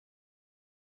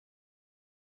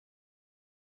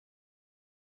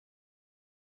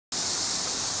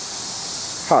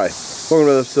Hi,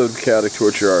 welcome to another episode of Chaotic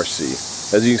Torture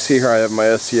RC. As you can see here, I have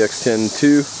my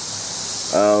scx10ii.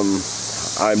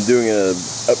 I'm doing an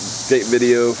update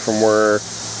video from where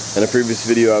in a previous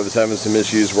video I was having some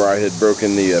issues where I had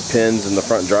broken the pins in the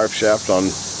front drive shaft on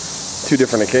 2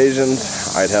 different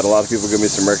occasions. I'd had a lot of people give me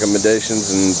some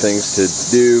recommendations and things to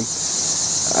do.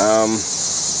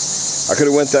 I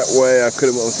could have went that way. I could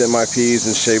have went with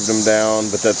MIPs and shaved them down,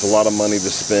 but that's a lot of money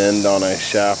to spend on a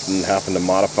shaft and having to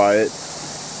modify it.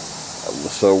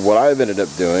 So what I've ended up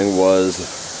doing was,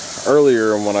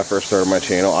 earlier when I first started my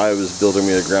channel, I was building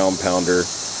me a ground pounder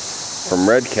from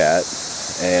Red Cat,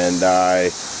 and I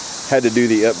had to do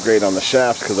the upgrade on the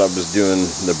shaft because I was doing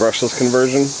the brushless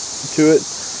conversion to it.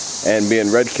 And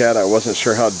being Red Cat, I wasn't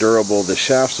sure how durable the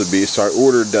shafts would be, so I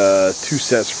ordered 2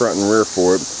 sets front and rear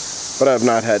for it. But I've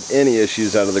not had any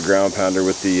issues out of the ground pounder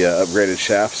with the upgraded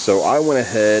shaft, so I went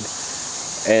ahead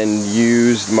and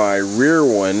used my rear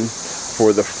one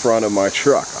for the front of my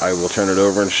truck. I will turn it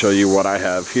over and show you what I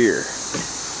have here.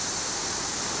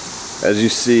 As you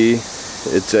see,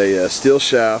 it's a steel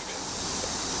shaft,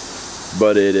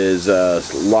 but it is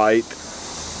light.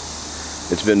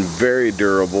 It's been very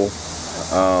durable.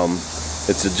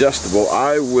 It's adjustable.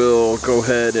 I will go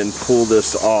ahead and pull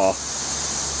this off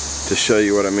to show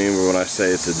you what I mean when I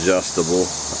say it's adjustable.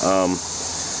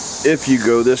 If you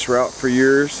go this route for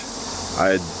yours,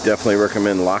 I definitely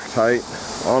recommend Loctite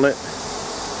on it.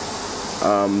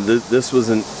 This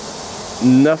wasn't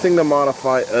nothing to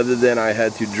modify other than I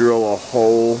had to drill a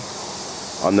hole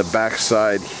on the back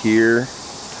side here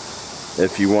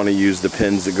if you want to use the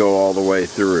pins that go all the way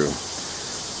through.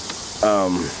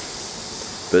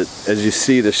 But as you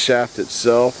see, the shaft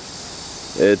itself,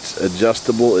 it's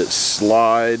adjustable, it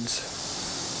slides,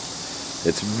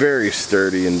 it's very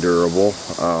sturdy and durable.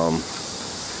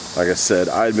 Like I said,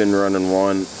 I'd been running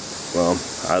one, well,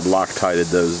 I'd Loctited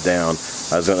those down.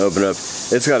 I was going to open it up.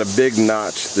 It's got a big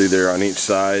notch through there on each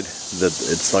side, that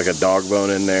it's like a dog bone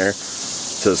in there,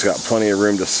 so it's got plenty of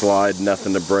room to slide,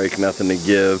 nothing to break, nothing to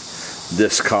give.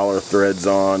 This collar threads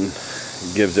on,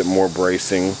 gives it more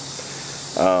bracing.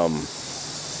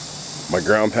 My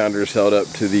ground pounder is held up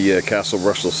to the Castle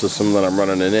brushless system that I'm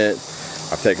running in it.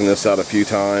 I've taken this out a few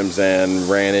times and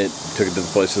ran it, took it to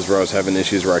the places where I was having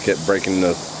issues where I kept breaking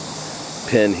the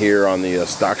pin here on the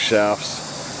stock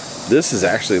shafts. This is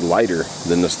actually lighter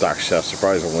than the stock shaft,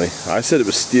 surprisingly. I said it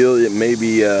was steel. It may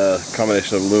be a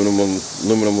combination of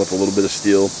aluminum with a little bit of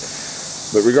steel.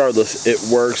 But regardless, it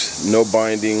works. No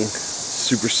binding,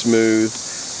 super smooth.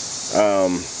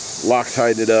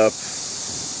 Loctite it up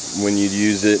when you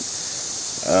use it.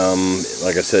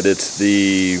 Like I said, it's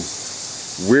the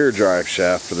rear drive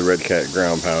shaft for the Red Cat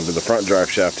ground pounder. The front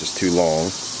drive shaft is too long.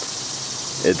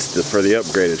 It's for the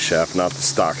upgraded shaft, not the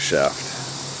stock shaft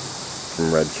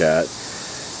from Red Cat.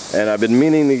 And I've been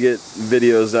meaning to get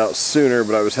videos out sooner,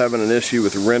 but I was having an issue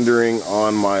with rendering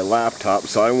on my laptop,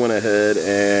 so I went ahead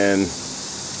and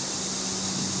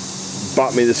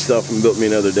bought me this stuff and built me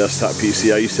another desktop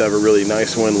PC. I used to have a really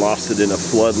nice one, lost it in a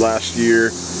flood last year,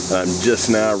 and I'm just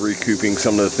now recouping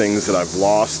some of the things that I've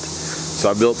lost. So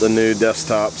I built a new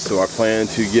desktop, so I plan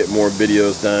to get more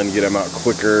videos done, get them out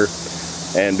quicker,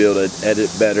 and be able to edit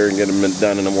better and get them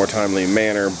done in a more timely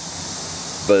manner.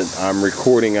 But I'm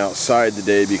recording outside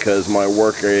today because my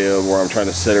work area where I'm trying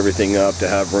to set everything up to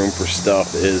have room for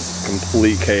stuff is a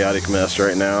complete chaotic mess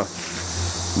right now.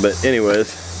 But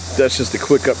anyways, that's just a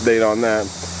quick update on that.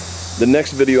 The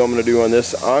next video I'm going to do on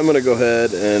this, I'm going to go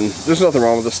ahead and, there's nothing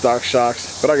wrong with the stock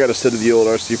shocks, but I got a set of the old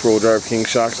RC 4-wheel drive King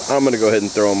shocks. I'm going to go ahead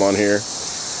and throw them on here.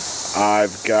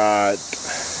 I've got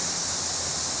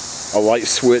a light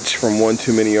switch from One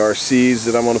Too Many RCs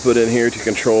that I'm going to put in here to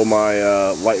control my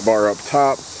light bar up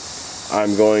top.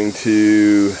 I'm going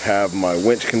to have my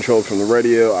winch controlled from the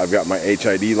radio. I've got my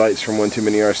HID lights from One Too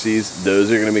Many RCs.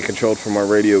 Those are going to be controlled from my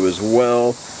radio as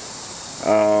well.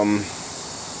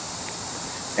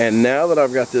 And now that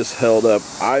I've got this held up,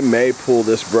 I may pull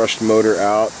this brushed motor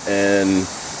out and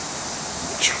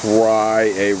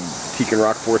try a Tekin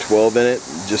Rock 412 in it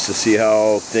just to see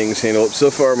how things handle it. So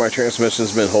far my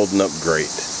transmission's been holding up great.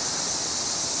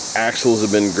 Axles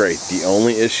have been great. The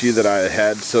only issue that I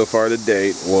had so far to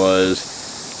date was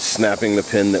snapping the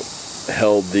pin that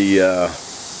held the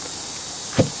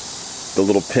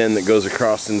little pin that goes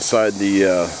across inside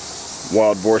the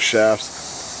wild boar shafts.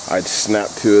 I'd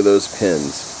snapped 2 of those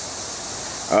pins.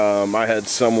 I had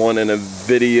someone in a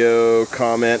video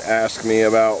comment ask me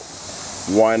about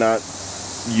why not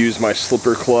use my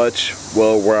slipper clutch.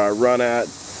 Well, where I run at,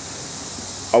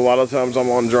 a lot of times I'm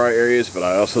on dry areas, but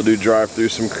I also do drive through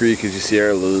some creek. As you see,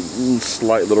 a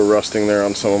slight little rusting there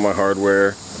on some of my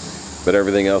hardware. but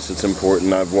everything else that's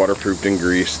important I've waterproofed and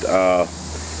greased. I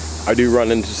do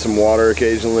run into some water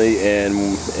occasionally,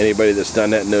 and anybody that's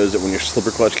done that knows that when your slipper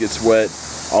clutch gets wet,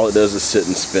 all it does is sit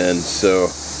and spin. So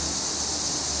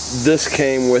this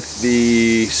came with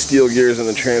the steel gears and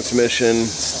the transmission.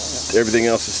 Everything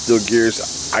else is steel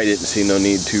gears. I didn't see no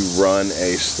need to run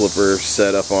a slipper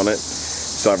setup on it,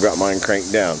 so I've got mine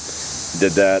cranked down.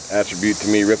 Did that attribute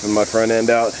to me ripping my front end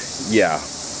out? Yeah,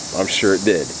 I'm sure it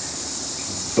did.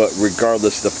 But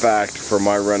regardless of the fact, for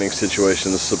my running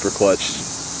situation, the slipper clutch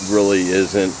really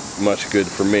isn't much good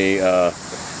for me. I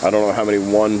don't know how many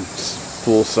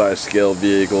full-size scale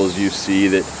vehicles you see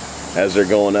that as they're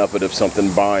going up, but if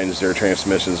something binds their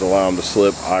transmissions, allow them to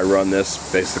slip. I run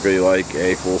this basically like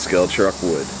a full-scale truck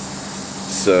would.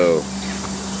 So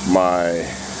my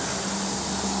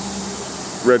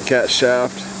Red Cat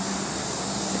shaft,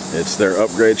 it's their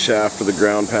upgrade shaft for the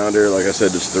ground pounder. Like I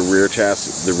said, it's the rear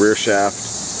chassis, the rear shaft.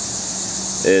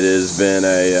 It has been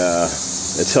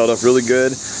it's held up really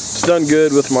good. It's done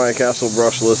good with my Castle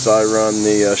brushless. I run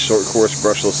the short course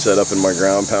brushless setup in my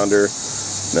ground pounder.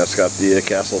 And that's got the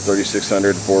Castle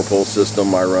 3600 4-pole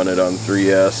system. I run it on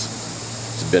 3S.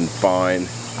 It's been fine.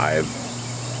 I've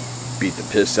beat the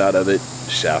piss out of it.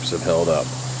 Shafts have held up.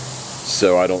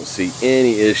 So I don't see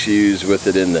any issues with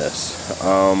it in this.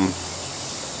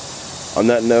 On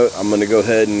that note, I'm going to go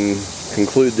ahead and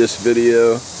conclude this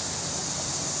video.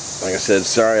 Like I said,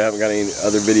 sorry I haven't got any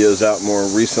other videos out more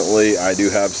recently. I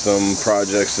do have some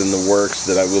projects in the works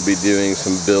that I will be doing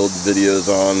some build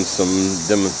videos on, some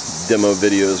demo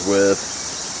videos with.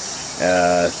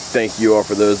 Thank you all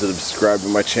for those that have subscribed to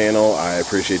my channel. I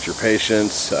appreciate your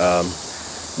patience.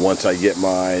 Once I get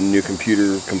my new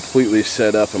computer completely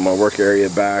set up and my work area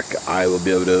back, I will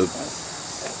be able to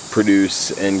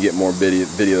produce and get more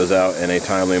videos out in a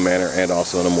timely manner and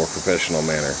also in a more professional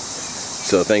manner.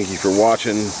 So thank you for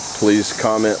watching. Please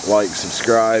comment, like,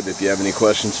 subscribe. If you have any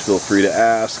questions, feel free to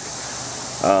ask.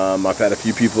 I've had a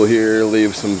few people here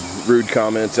leave some rude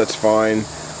comments. That's fine.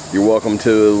 You're welcome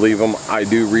to leave them. I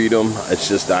do read them. It's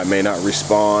just I may not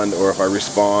respond, or if I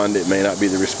respond, it may not be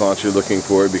the response you're looking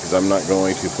for, because I'm not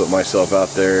going to put myself out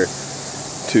there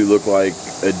to look like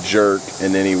a jerk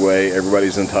in any way.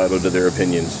 Everybody's entitled to their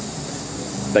opinions.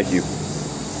 Thank you.